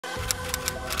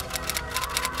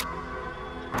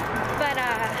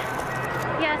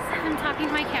I'm talking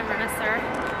to my camera, sir.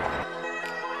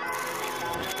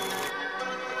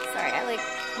 Sorry, I like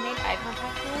made eye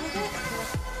contact a little bit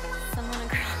with someone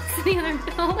across the other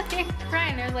building.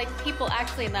 Ryan, there's like people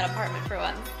actually in that apartment for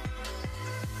once.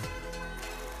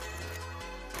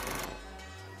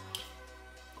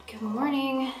 Good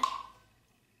morning.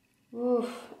 Oof,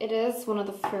 it is one of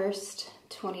the first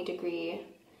 20-degree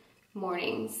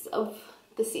mornings of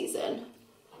the season,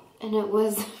 and it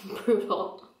was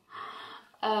brutal.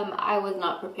 I was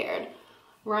not prepared.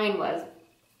 Ryan was.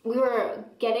 We were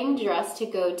getting dressed to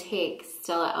go take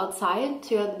Stella outside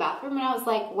to go to the bathroom, and I was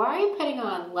like, why are you putting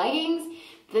on leggings,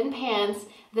 then pants,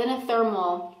 then a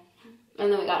thermal?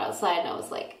 And then we got outside and I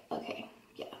was like, okay,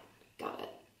 yeah, got it.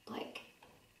 Like,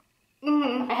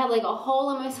 I had like a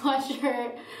hole in my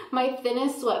sweatshirt, my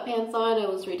thinnest sweatpants on. It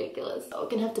was ridiculous. So I'm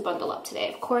gonna have to bundle up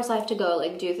today. Of course I have to go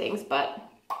like do things, but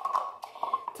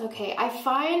it's okay. I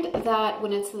find that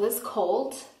when it's this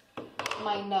cold,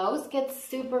 my nose gets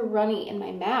super runny in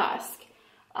my mask.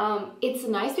 It's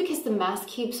nice because the mask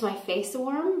keeps my face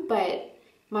warm, but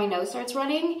my nose starts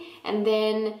running, and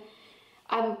then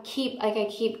I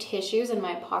keep tissues in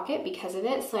my pocket because of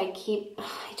it. So I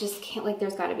just can't, like,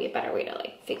 there's gotta be a better way to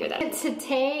like figure that out.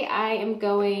 Today I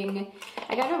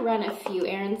gotta run a few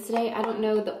errands today. I don't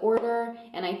know the order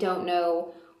and I don't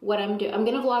know what I'm doing. I'm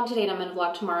gonna vlog today and I'm gonna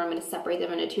vlog tomorrow. I'm gonna separate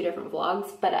them into 2 different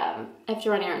vlogs, but I have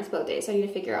to run errands both days, so I need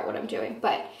to figure out what I'm doing.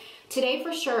 But today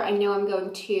for sure, I know I'm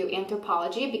going to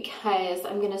Anthropologie because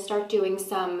I'm gonna start doing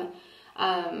some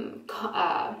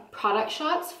product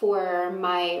shots for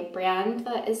my brand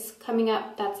that is coming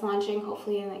up, that's launching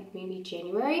hopefully in like maybe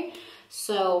January.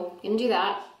 So I'm gonna do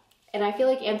that. And I feel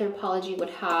like Anthropologie would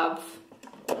have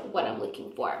what I'm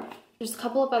looking for. There's a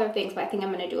couple of other things, but I think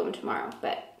I'm gonna do them tomorrow,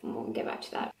 but we'll get back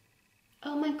to that.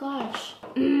 Oh my gosh.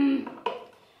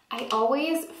 I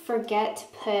always forget to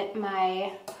put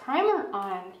my primer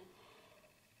on.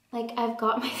 Like, I've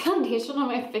got my foundation on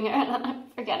my finger and then I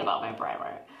forget about my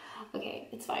primer. Okay,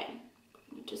 it's fine.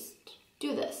 Just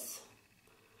do this.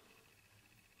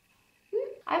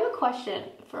 I have a question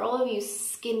for all of you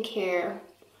skincare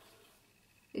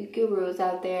gurus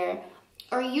out there.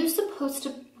 Are you supposed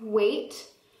to wait?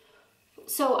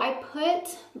 So I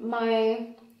put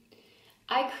my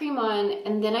eye cream on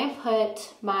and then I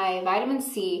put my vitamin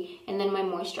C and then my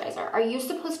moisturizer. Are you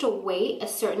supposed to wait a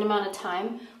certain amount of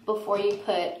time before you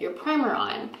put your primer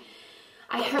on?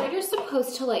 I heard you're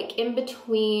supposed to, like, in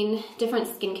between different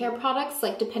skincare products,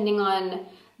 like depending on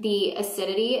the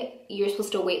acidity, you're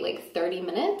supposed to wait like 30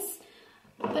 minutes.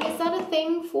 But is that a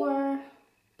thing for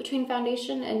between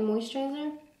foundation and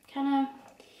moisturizer? Kind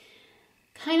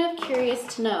of curious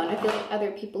to know, and I feel like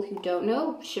other people who don't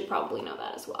know should probably know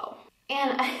that as well.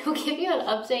 And I will give you an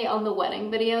update on the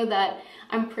wedding video that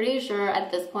I'm pretty sure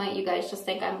at this point you guys just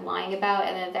think I'm lying about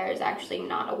and that there is actually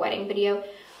not a wedding video.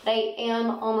 But I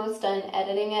am almost done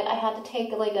editing it. I had to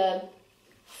take like a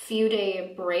few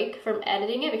day break from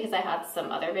editing it because I had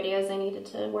some other videos I needed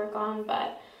to work on,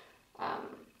 but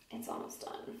it's almost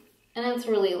done. And it's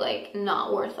really like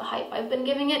not worth the hype I've been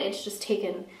giving it. It's just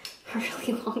taken a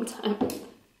really long time.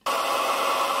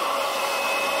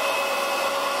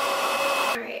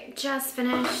 Alright, just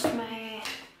finished my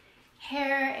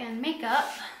hair and makeup.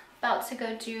 About to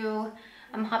go do,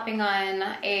 I'm hopping on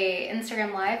a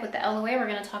Instagram live with the LOA. We're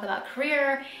gonna talk about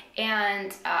career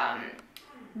and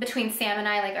between Sam and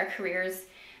I, like our careers,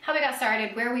 how we got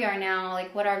started, where we are now,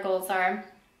 like what our goals are.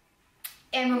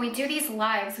 And when we do these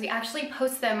lives, we actually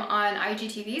post them on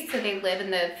IGTV, so they live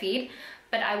in the feed,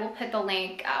 but I will put the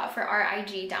link for our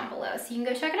IG down below, so you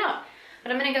can go check it out.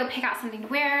 But I'm gonna go pick out something to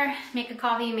wear, make a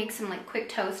coffee, make some like quick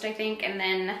toast, I think, and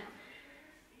then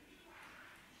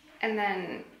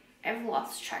I've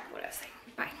lost track of what I was saying.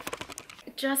 Bye.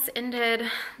 Just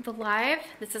ended the live.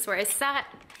 This is where I sat,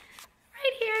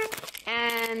 right here.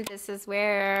 And this is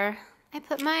where I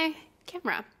put my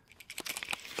camera.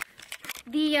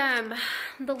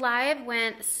 The live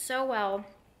went so well.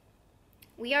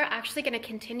 We are actually gonna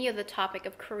continue the topic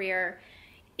of career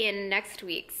in next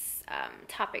week's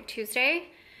Topic Tuesday.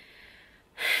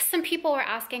 Some people were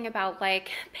asking about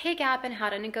like pay gap and how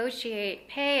to negotiate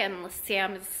pay, and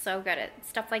Sam is so good at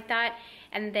stuff like that.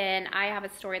 And then I have a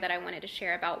story that I wanted to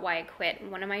share about why I quit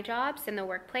one of my jobs in the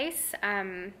workplace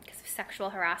because of sexual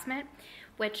harassment,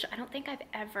 which I don't think I've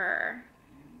ever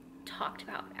talked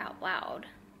about out loud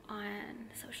on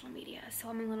social media. So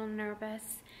I'm a little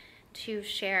nervous to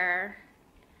share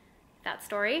that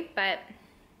story, but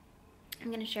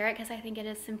I'm gonna share it because I think it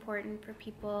is important for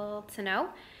people to know.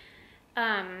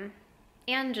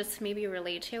 And just maybe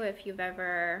relate to if you've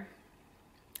ever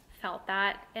felt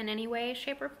that in any way,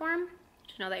 shape, or form,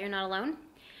 to know that you're not alone.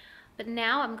 But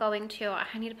now I'm going to,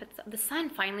 I need to put some, the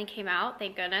sun finally came out,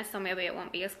 thank goodness, so maybe it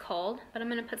won't be as cold. But I'm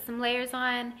gonna put some layers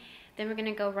on, then we're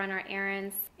gonna go run our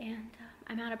errands, and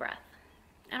I'm out of breath.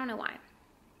 I don't know why.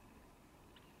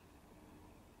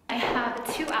 I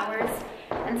have 2 hours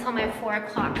until my 4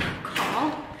 o'clock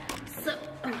call. So,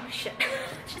 oh shit,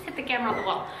 just hit the camera on the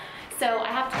wall. So I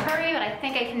have to hurry, but I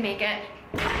think I can make it.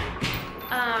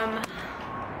 I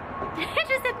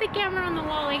just hit the camera on the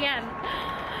wall again.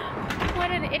 What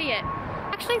an idiot. I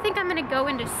actually think I'm gonna go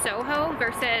into Soho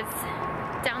versus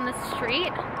down the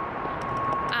street.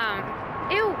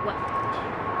 Ew.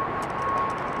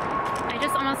 I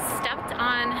just almost stepped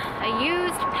on a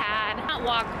used pad. Not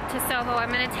walk to Soho, I'm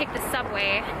gonna take the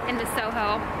subway into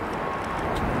Soho.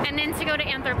 And then to go to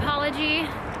Anthropology,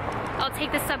 I'll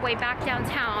take the subway back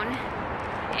downtown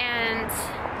and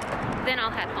then I'll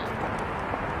head home.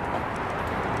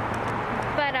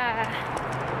 But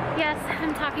yes,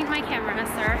 I'm talking to my camera,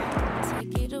 sir.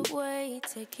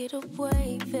 Take it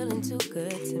away, feeling too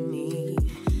good to me.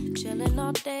 Chilling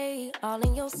all day, all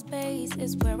in your space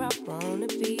is where I wanna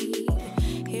be.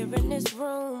 Here in this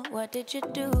room, what did you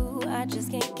do? I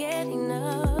just can't get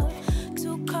enough.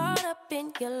 Too caught up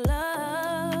in your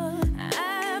love.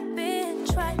 I've been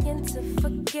trying to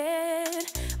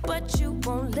forget, but you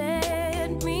won't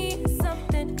let me.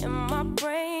 Something in my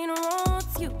brain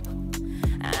wants you.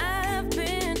 I've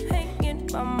been hanging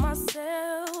by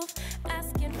myself,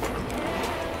 asking for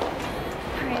help.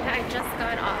 Alright, I just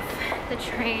got off the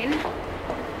train.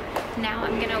 Now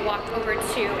I'm gonna walk over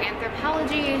to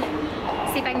Anthropology,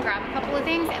 see if I can grab a couple of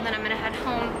things, and then I'm gonna head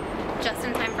home just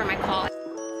in time for my call.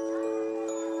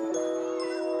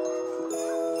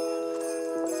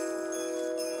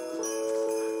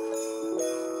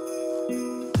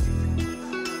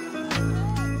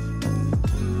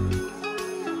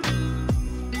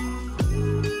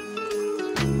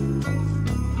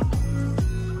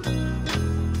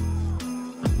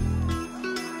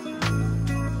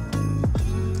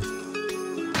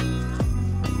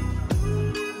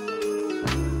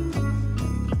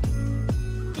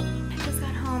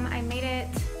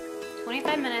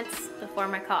 Before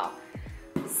my call.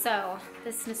 So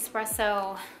this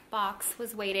Nespresso box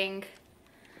was waiting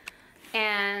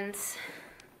and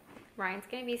Ryan's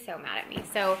gonna be so mad at me.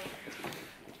 So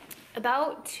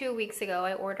about 2 weeks ago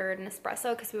I ordered an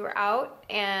espresso because we were out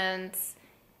and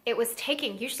it was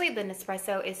taking, usually the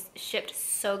Nespresso is shipped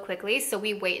so quickly, so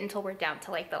we wait until we're down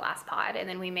to like the last pod and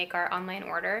then we make our online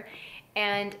order,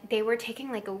 and they were taking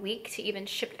like a week to even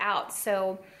ship out.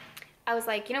 So I was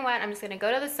like, you know what, I'm just gonna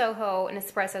go to the Soho, an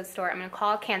espresso store. I'm gonna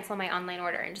call, cancel my online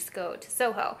order and just go to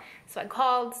Soho. So I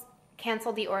called,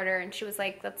 canceled the order, and she was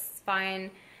like, that's fine.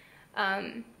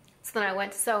 So then I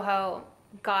went to Soho,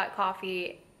 got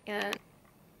coffee, and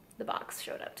the box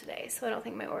showed up today. So I don't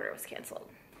think my order was canceled.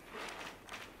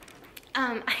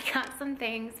 I got some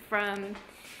things from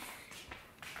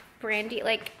Brandy.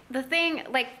 Like the thing,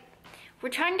 like we're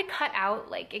trying to cut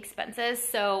out like expenses.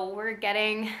 So we're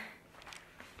getting,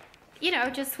 you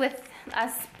know, just with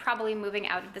us probably moving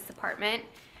out of this apartment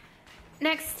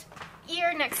next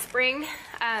year, next spring,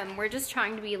 we're just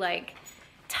trying to be like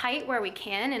tight where we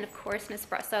can. And of course,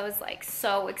 Nespresso is like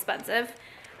so expensive,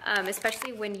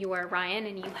 especially when you are Ryan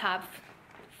and you have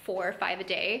 4 or 5 a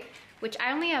day, which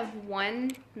I only have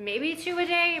 1, maybe 2 a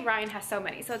day. Ryan has so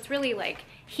many. So it's really like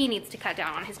he needs to cut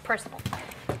down on his personal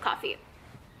coffee.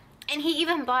 And he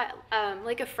even bought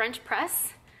like a French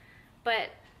press,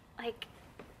 but like,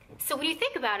 so when you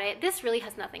think about it, this really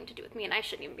has nothing to do with me and I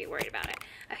shouldn't even be worried about it.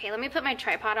 Okay, let me put my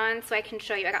tripod on so I can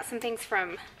show you. I got some things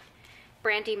from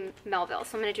Brandy Melville.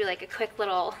 So I'm gonna do like a quick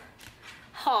little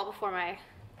haul before my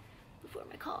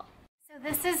call. So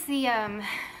this is the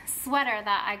sweater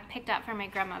that I picked up for my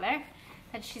grandmother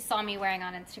that she saw me wearing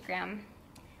on Instagram.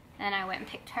 And I went and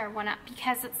picked her one up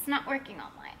because it's not working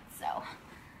online. So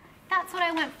that's what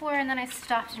I went for, and then I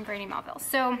stopped in Brandy Melville.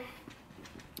 So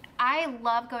I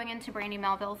love going into Brandy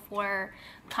Melville for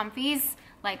comfies,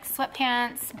 like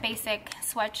sweatpants, basic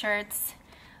sweatshirts.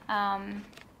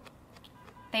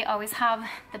 They always have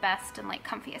the best and like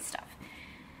comfiest stuff.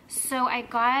 So I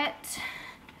got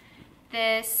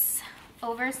this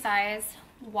oversized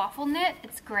waffle knit.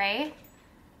 It's gray.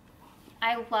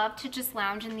 I love to just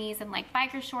lounge in these in like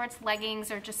biker shorts, leggings,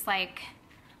 or just like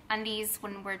undies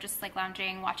when we're just like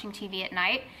lounging, watching TV at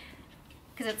night.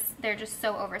 Because they're just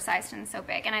so oversized and so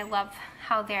big, and I love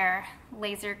how they're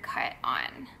laser cut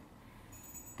on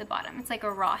the bottom. It's like a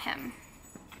raw hem.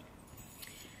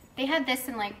 They had this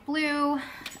in like blue,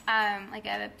 like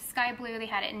a sky blue. They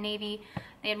had it in navy.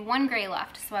 They had one gray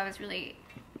left, so I was really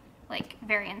like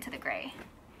very into the gray.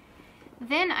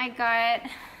 Then I got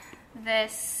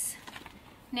this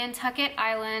Nantucket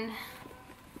Island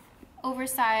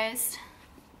oversized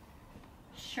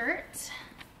shirt.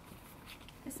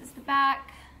 This is the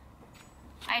back.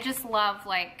 I just love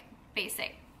like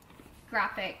basic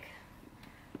graphic,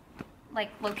 like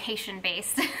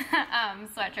location-based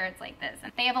sweatshirts like this.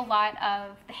 And they have a lot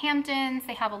of the Hamptons,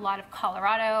 they have a lot of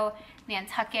Colorado,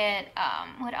 Nantucket,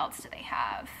 what else do they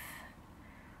have?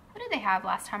 What did they have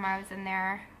last time I was in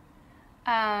there?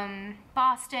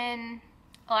 Boston,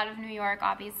 a lot of New York,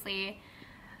 obviously,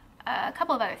 a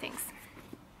couple of other things.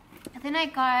 And then I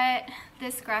got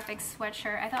this graphic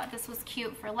sweatshirt. I thought this was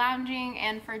cute for lounging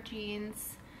and for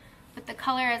jeans, but the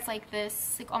color is like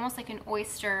this, like almost like an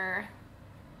oyster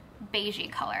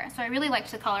beigey color. So I really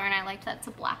liked the color, and I liked that it's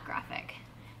a black graphic.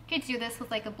 You could do this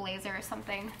with like a blazer or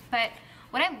something. But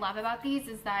what I love about these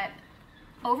is that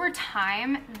over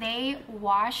time, they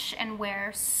wash and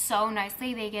wear so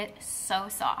nicely. They get so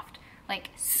soft, like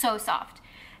so soft.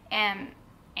 And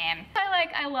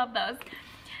I love those.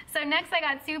 So next I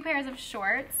got 2 pairs of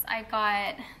shorts. I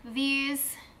got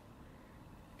these.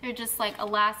 They're just like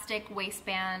elastic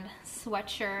waistband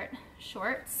sweatshirt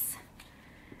shorts.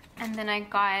 And then I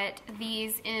got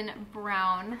these in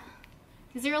brown.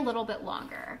 These are a little bit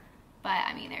longer, but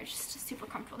I mean, they're just super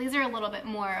comfortable. These are a little bit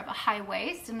more of a high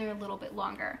waist, and they're a little bit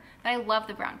longer, but I love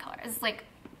the brown color. It's like,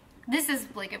 this is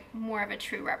like more of a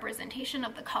true representation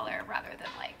of the color rather than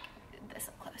like this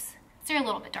up close. So they're a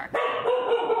little bit darker.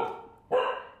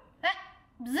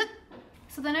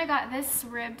 So then I got this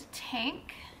ribbed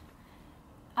tank.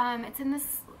 It's in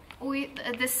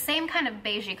this same kind of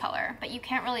beigey color, but you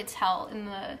can't really tell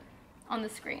on the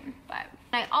screen. But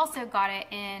I also got it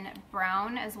in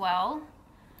brown as well.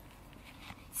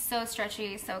 So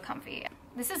stretchy, so comfy.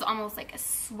 This is almost like a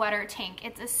sweater tank.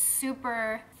 It's a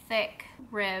super thick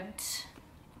ribbed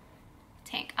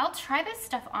tank. I'll try this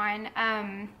stuff on.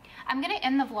 I'm gonna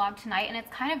end the vlog tonight, and it's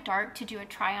kind of dark to do a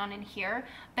try on in here,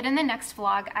 but in the next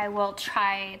vlog I will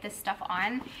try this stuff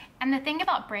on. And the thing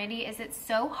about Brandy is it's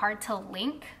so hard to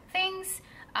link things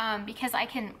because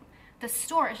the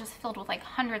store is just filled with like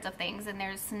hundreds of things, and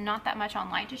there's not that much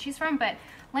online to choose from. But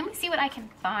let me see what I can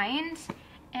find,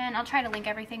 and I'll try to link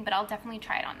everything, but I'll definitely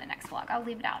try it on the next vlog. I'll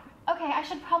leave it out. Okay, I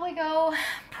should probably go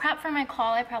prep for my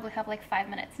call. I probably have like 5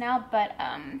 minutes now, but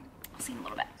I'll see you in a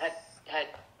little bit.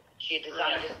 She had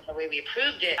designed it the way we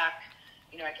approved it.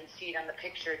 You know, I can see it on the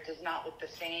picture. It does not look the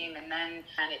same, and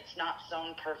it's not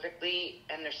sewn perfectly,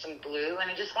 and there's some glue. And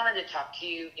I just wanted to talk to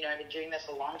you. You know, I've been doing this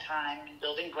a long time and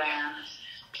building brands.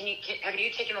 Have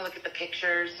you taken a look at the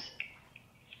pictures?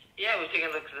 Yeah, we've taken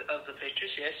a look at the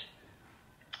pictures, yes.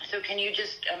 So can you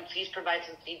just please provide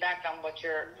some feedback on what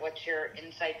your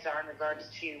insights are in regards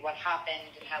to what happened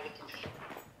and how we can...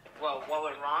 Well, what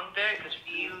went wrong there? Because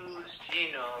we used,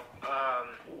 you know,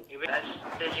 that's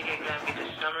basically going to be the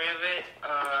summary of it.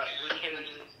 We can...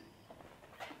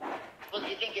 Well, do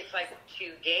you think it's like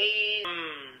 2 days?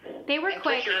 They were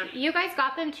quick. You guys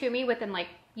got them to me within like,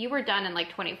 you were done in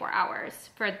like 24 hours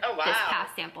for this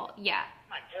past sample. Yeah. Oh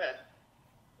my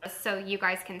God. So you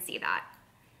guys can see that.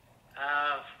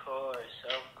 Of course.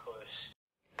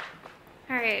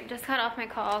 All right, just cut off my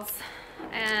calls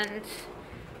and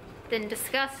then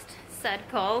discussed said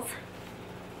calls.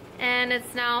 And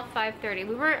it's now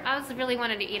 5:30. I was really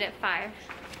wanted to eat at 5.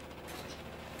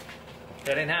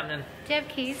 That ain't happening. Do you have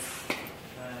keys? I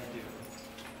do.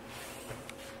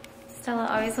 Stella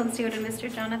always wants to go to Mr.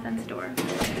 Jonathan's door.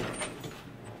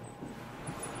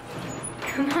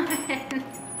 Come on.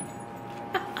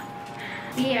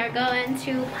 We are going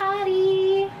to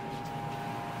potty.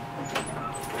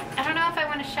 I don't know if I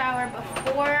want to shower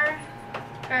before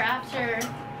or after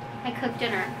I cook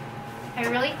dinner. I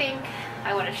really think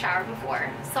I want to shower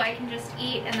before so I can just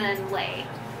eat and then lay.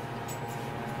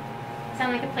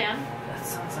 Sound like a plan? That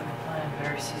sounds like a plan.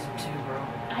 Barry season 2, bro.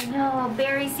 I know,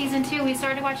 Barry season 2. We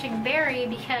started watching Barry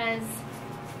because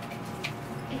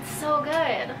it's so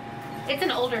good. It's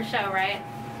an older show, right?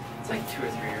 It's like 2 or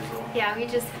 3 years old. Yeah, we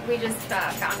just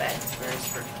found it. It's very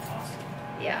freaking awesome.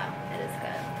 Yeah, it is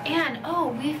good. And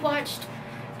oh, we've watched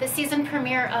the season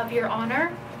premiere of Your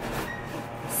Honor.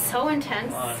 So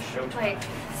intense. On Showtime. Like,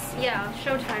 yeah,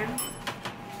 Showtime.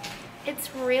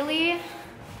 It's really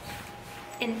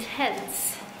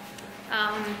intense.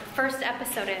 First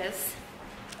episode is,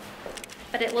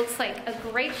 but it looks like a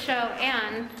great show,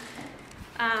 and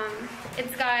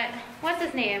it's got, what's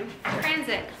his name?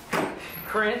 Cranzik.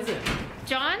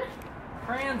 John?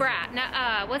 Brad. No,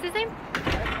 what's his name?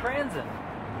 Brad Cranston.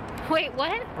 Wait,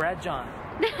 what? Brad John.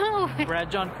 No.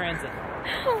 Brad John Cranston.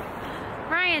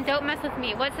 Ryan, don't mess with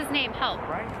me. What's his name? Help.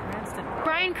 Bryan Cranston.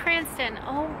 Bryan Cranston.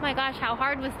 Oh my gosh, how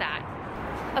hard was that?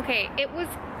 Okay, it was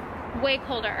way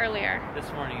colder earlier.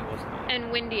 This morning it was cold.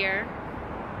 And windier.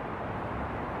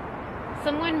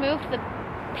 Someone moved the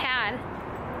pad.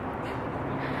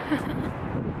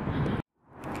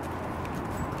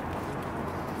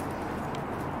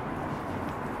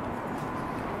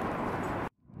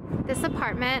 This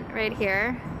apartment right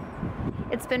here,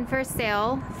 it's been for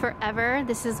sale forever.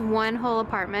 This is one whole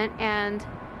apartment, and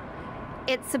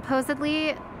it's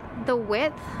supposedly the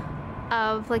width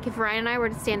of, like, if Ryan and I were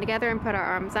to stand together and put our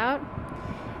arms out.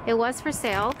 It was for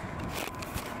sale,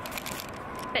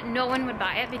 but no one would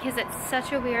buy it because it's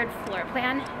such a weird floor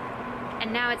plan,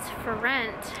 and now it's for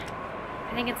rent.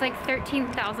 I think it's like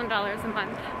 $13,000 a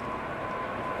month.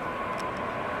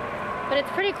 But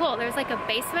it's pretty cool. There's like a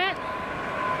basement.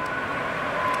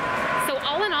 So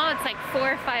all in all, it's like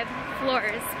 4 or 5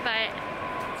 floors, but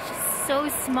it's just so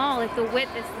small. Like, the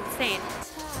width is insane.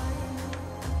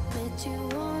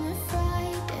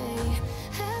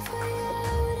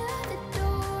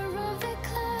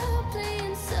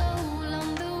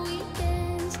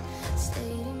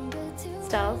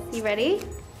 Styles, you ready?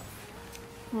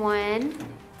 1,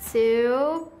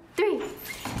 2, 3.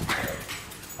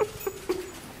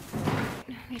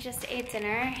 We just ate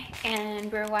dinner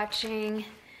and we're watching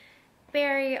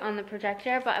Barry on the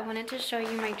projector, but I wanted to show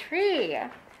you my tree.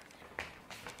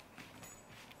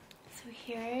 So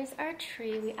here's our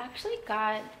tree. We actually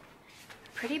got a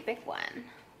pretty big one.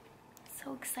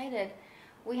 So excited.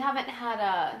 We haven't had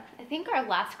I think our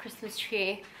last Christmas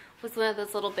tree was one of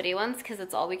those little bitty ones because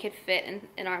it's all we could fit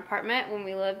in our apartment when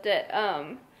we lived at,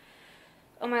 oh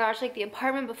my gosh, like the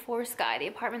apartment before Sky, the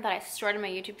apartment that I started my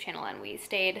YouTube channel in. We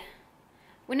stayed,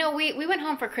 we went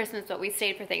home for Christmas, but we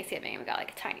stayed for Thanksgiving and we got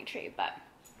like a tiny tree. But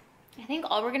I think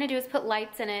all we're gonna do is put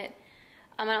lights in it.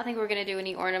 I don't think we're gonna do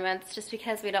any ornaments just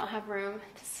because we don't have room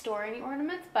to store any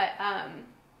ornaments, but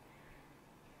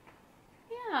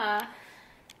yeah.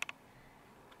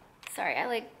 Sorry, I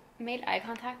like made eye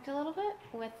contact a little bit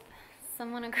with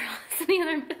someone across the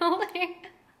other building.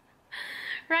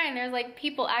 Ryan, there's like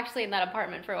people actually in that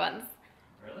apartment for once.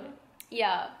 Really?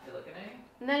 Yeah. You looking at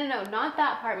me? No, not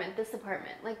that apartment, this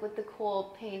apartment, like with the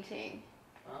cool painting.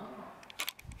 Oh.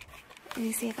 Let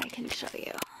me see if I can show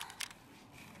you.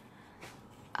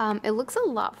 It looks a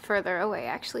lot further away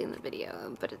actually in the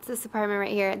video, but it's this apartment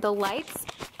right here. The lights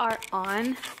are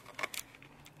on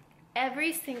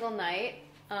every single night,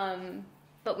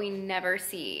 but we never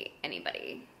see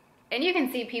anybody. And you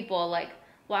can see people like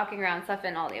walking around stuff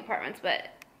in all the apartments, but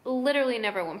literally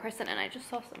never one person, and I just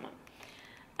saw someone.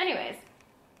 Anyways,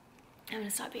 I'm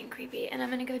gonna stop being creepy and I'm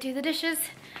gonna go do the dishes.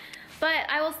 But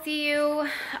I will see you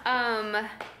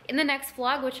in the next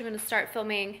vlog, which I'm gonna start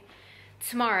filming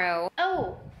tomorrow.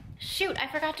 Oh, shoot, I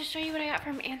forgot to show you what I got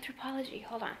from Anthropology.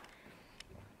 Hold on.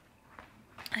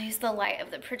 I used the light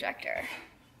of the projector.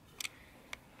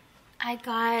 I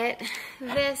got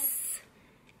this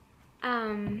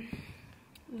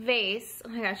vase. Oh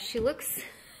my gosh, she looks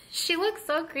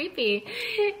so creepy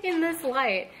in this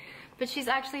light, but she's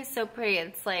actually so pretty.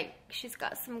 It's like she's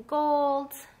got some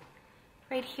gold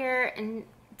right here and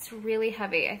it's really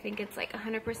heavy. I think it's like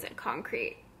 100%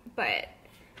 concrete, but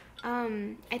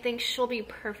I think she'll be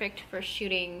perfect for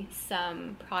shooting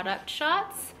some product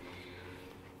shots.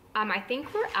 I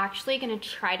think we're actually gonna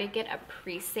try to get a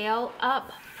pre-sale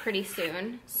up pretty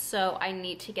soon, so I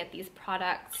need to get these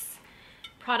product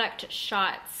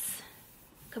shots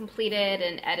completed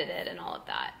and edited and all of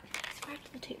that. Scratch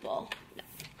the table. No.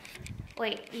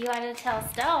 Wait, you gotta tell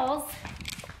Stells.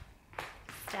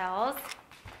 Stells.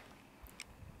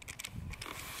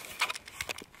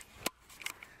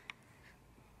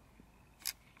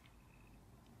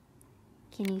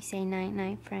 Can you say night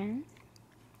night, friends?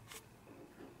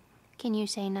 Can you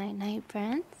say night night,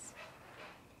 friends?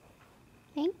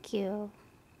 Thank you.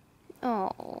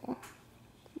 Oh, I'm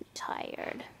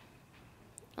tired.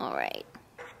 All right.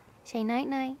 Say night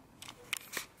night.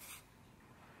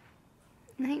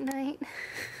 Night night.